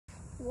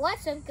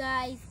What's up,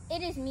 guys?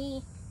 It is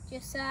me,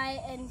 Josiah,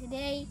 and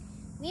today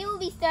we will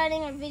be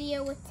starting our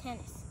video with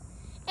tennis.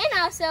 And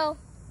also,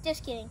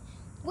 just kidding,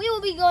 we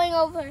will be going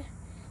over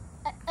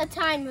a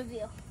time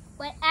reveal.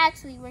 But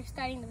actually, we're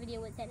starting the video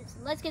with tennis. So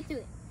let's get through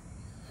it.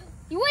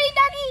 You ready,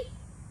 Ducky?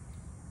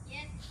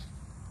 Yes.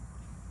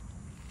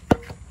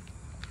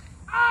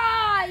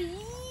 Ah, yo!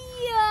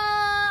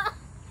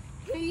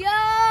 Yo!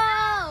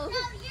 No,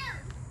 you.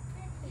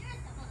 You're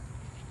the boss.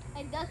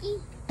 A ducky?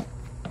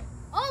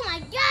 Oh my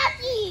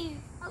duckies!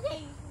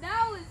 Okay,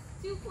 that was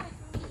 2 points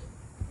for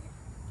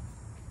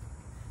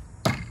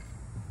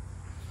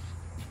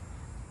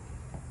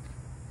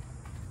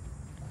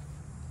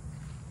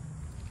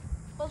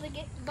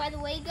me. By the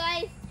way,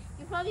 guys,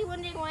 you're probably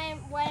wondering why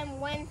I'm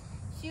one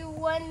shoe,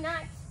 one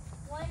not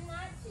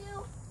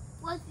two.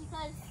 Was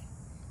because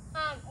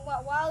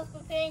while I was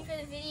preparing for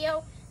the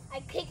video, I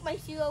kicked my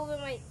shoe over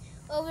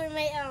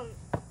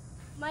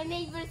my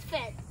neighbor's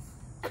fence.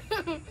 It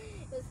was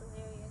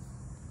hilarious.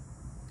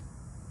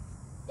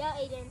 Yeah,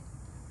 Aiden.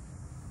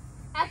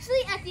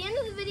 Actually, at the end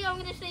of the video, I'm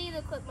gonna show you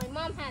the clip. My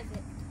mom has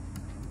it.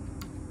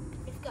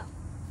 Let's go.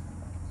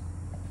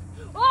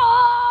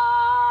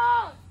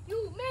 Oh!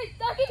 You missed,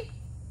 Ducky!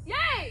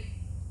 Yay!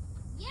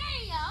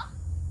 Yeah.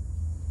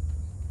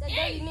 That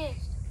Ducky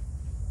missed.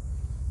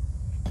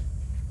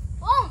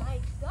 Oh my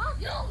God!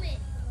 You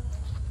missed.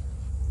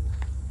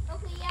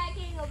 Okay, yeah, I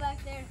can't go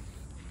back there.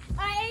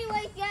 Alright,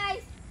 anyways,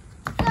 guys,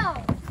 so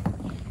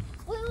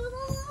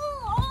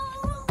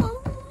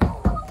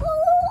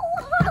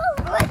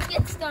let's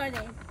get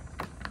started.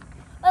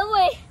 By the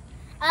way,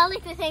 I'd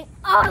like to thank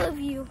all of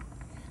you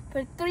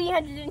for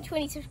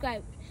 320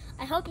 subscribers.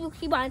 I hope you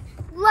keep on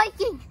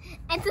liking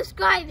and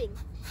subscribing,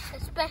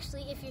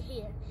 especially if you're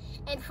here.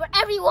 And for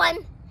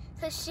everyone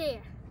to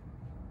share.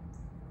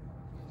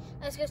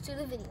 Let's get to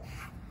the video.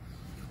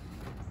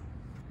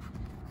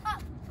 By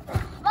the way,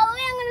 I'm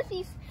going to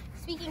be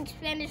speaking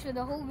Spanish for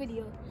the whole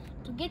video.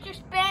 So get your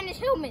Spanish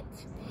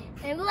helmets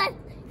and let's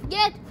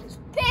get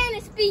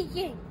Spanish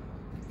speaking.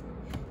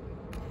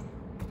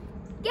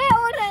 ¿Qué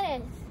hora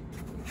es?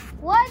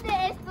 ¿Cuál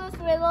de estos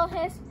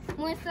relojes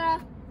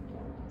muestra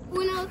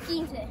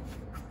 1:15?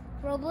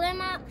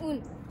 Problema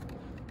 1.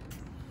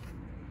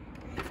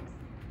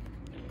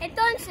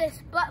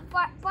 Entonces,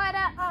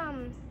 para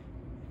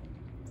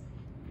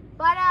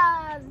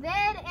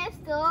ver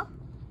esto,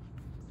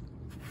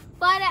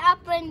 para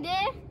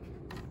aprender,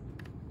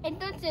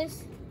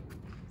 entonces,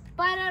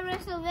 para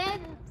resolver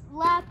el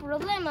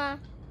problema,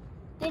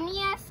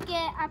 tenías que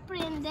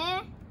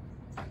aprender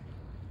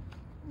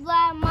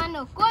la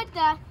mano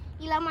corta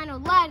y la mano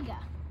larga.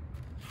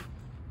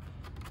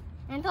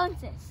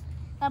 Entonces,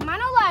 la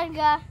mano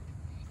larga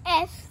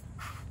es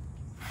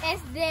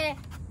de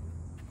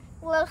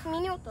los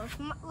minutos.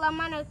 La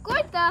mano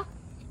corta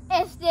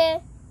es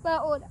de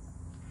la hora.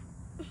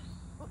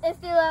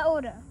 Es de la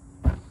hora.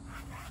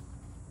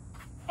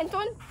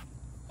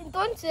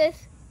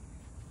 Entonces,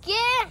 ¿qué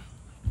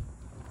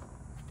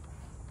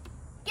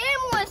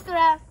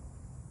muestra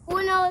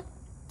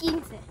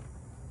 1:15?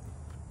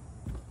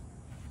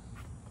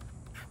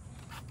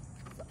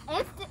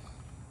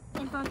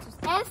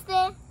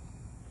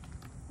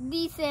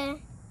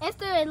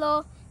 Este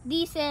reloj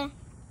dice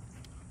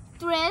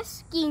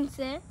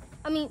 3:15,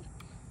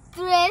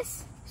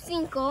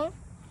 3:05.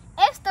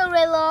 Este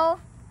reloj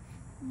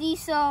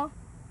dice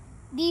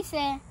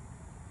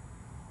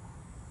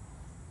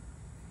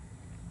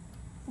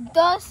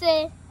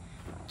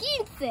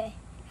 12:15.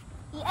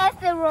 Y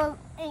este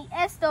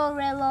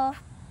reloj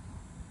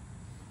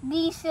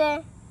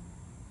dice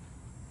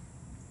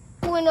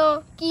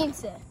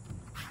 1:15.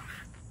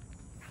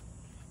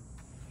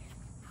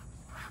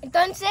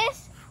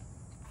 Entonces,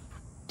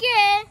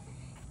 ¿qué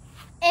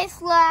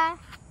es la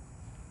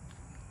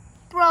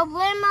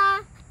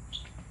problema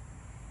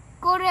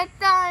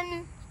correcta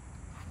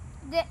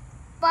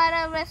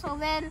para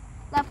resolver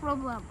el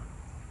problema?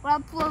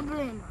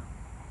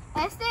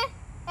 ¿Este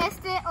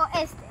o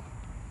este?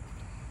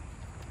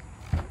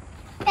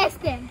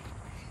 Este.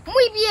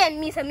 Muy bien,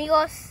 mis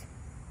amigos.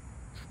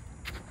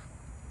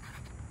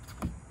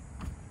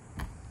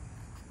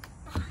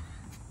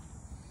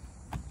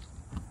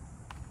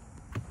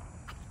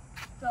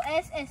 So,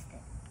 es este.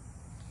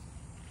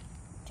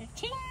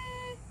 ¡Chachín!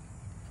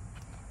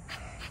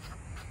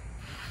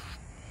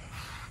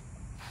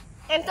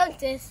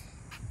 Entonces,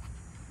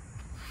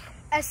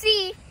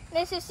 así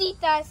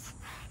necesitas.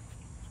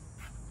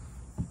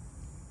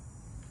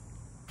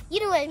 You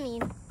know what I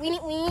mean.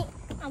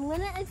 I'm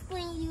gonna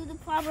explain you the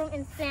problem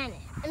in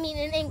Spanish. In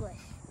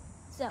English.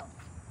 So,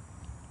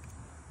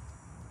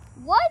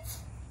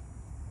 which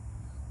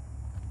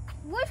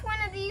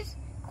one of these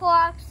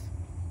clocks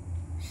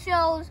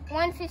shows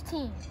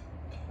 1:15?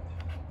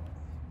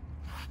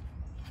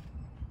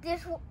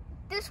 This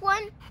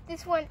one,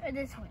 or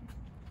this one?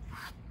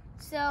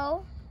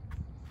 So,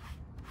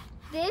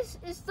 this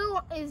is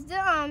the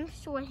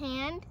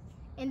shorthand,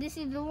 and this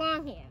is the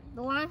longhand.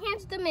 The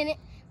longhand's the minute,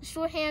 the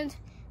shorthand's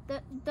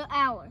the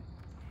hour.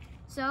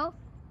 So,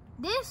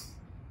 this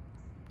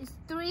is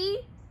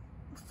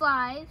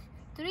 3:05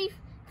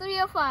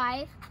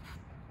 3:05.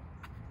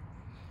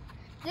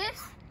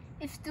 This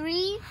is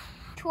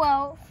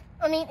 3:12.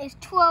 I mean, it's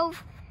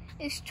 12.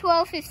 It's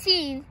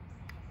 12:15,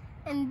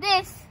 and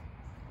this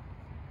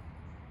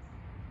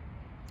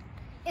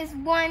is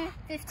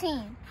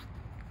 1:15.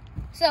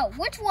 So,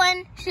 which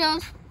one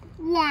shows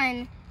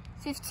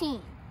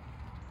 1:15?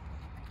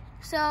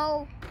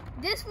 So,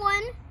 this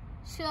one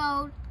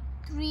showed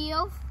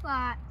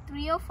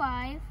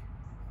 3:05.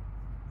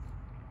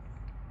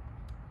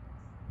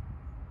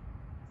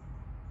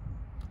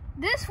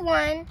 This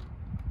one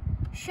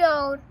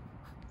showed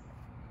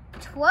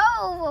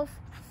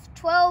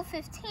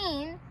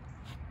 12:15.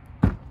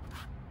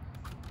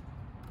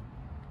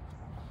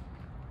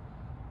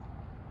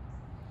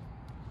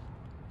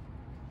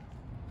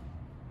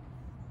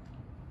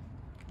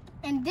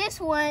 And this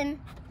one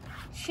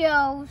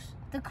shows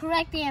the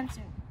correct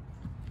answer,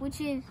 which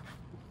is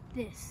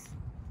this.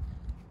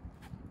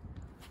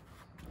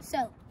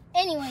 So,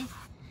 anyways,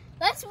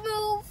 let's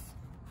move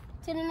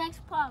to the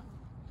next problem.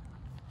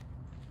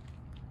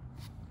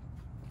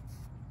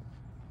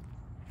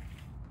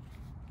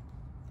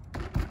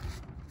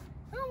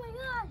 Oh my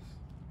gosh.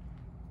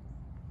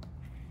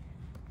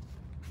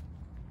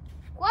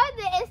 ¿Cuál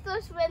de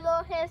estos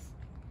relojes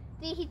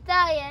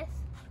digitales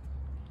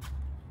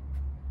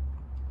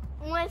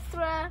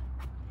muestra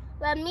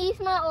la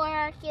misma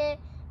hora que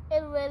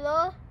el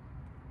reloj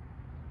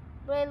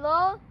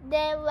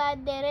de la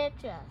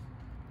derecha?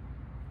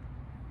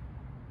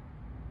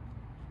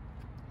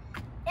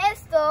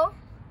 Esto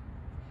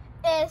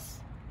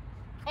es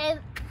el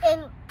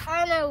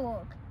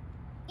análogo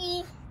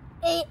y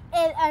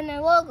el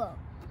análogo.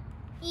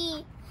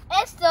 Y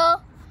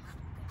esto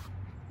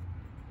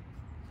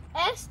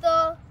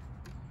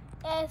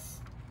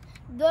es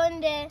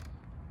donde.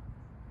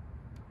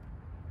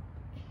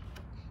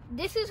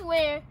 This is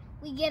where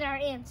we get our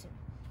answer.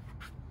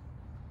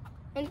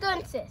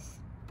 Entonces,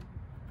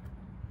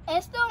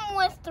 esto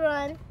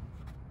muestran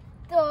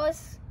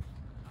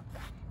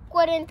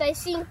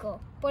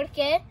 2:45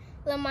 porque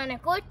la mano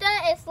corta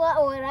es la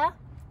hora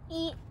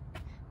y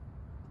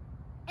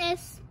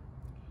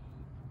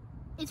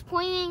it's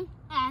pointing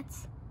at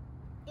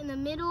in the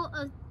middle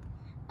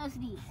of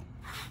these.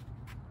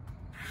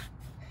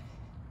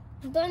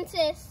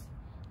 Entonces,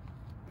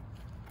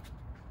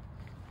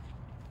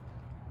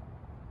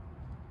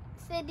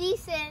 se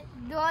dice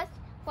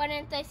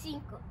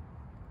 2:45.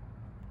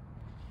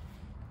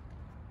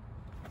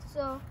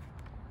 So,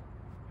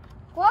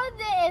 ¿cuál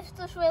de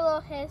estos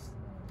relojes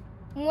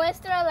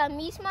muestra la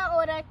misma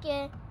hora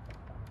que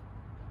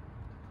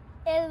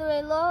el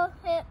reloj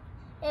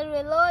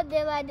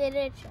de la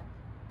derecha?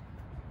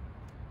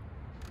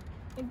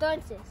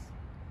 Entonces,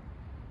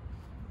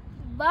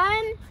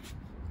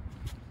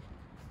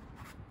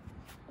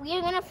 we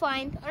are going to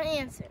find our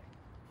answer.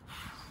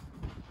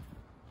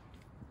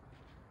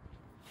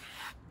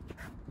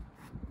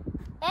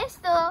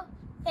 Esto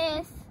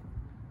es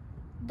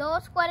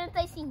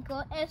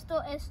 2:45,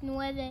 esto es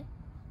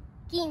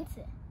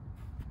 9:15.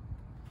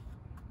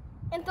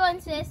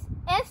 Entonces,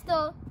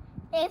 esto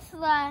es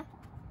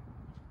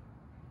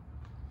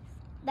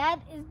that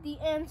is the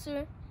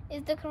answer,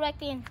 is the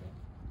correct answer.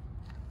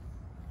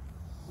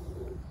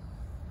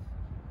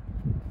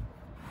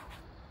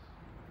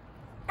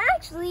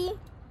 Actually,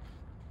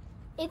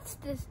 it's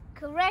the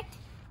correct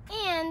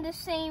and the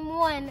same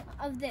one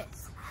of the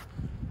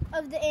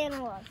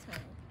analog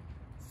time.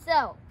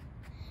 So,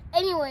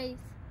 anyways,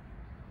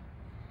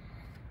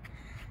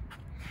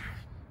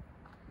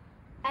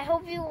 I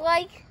hope you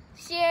like,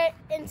 share,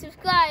 and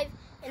subscribe,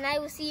 and I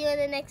will see you in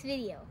the next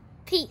video.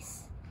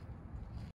 Peace.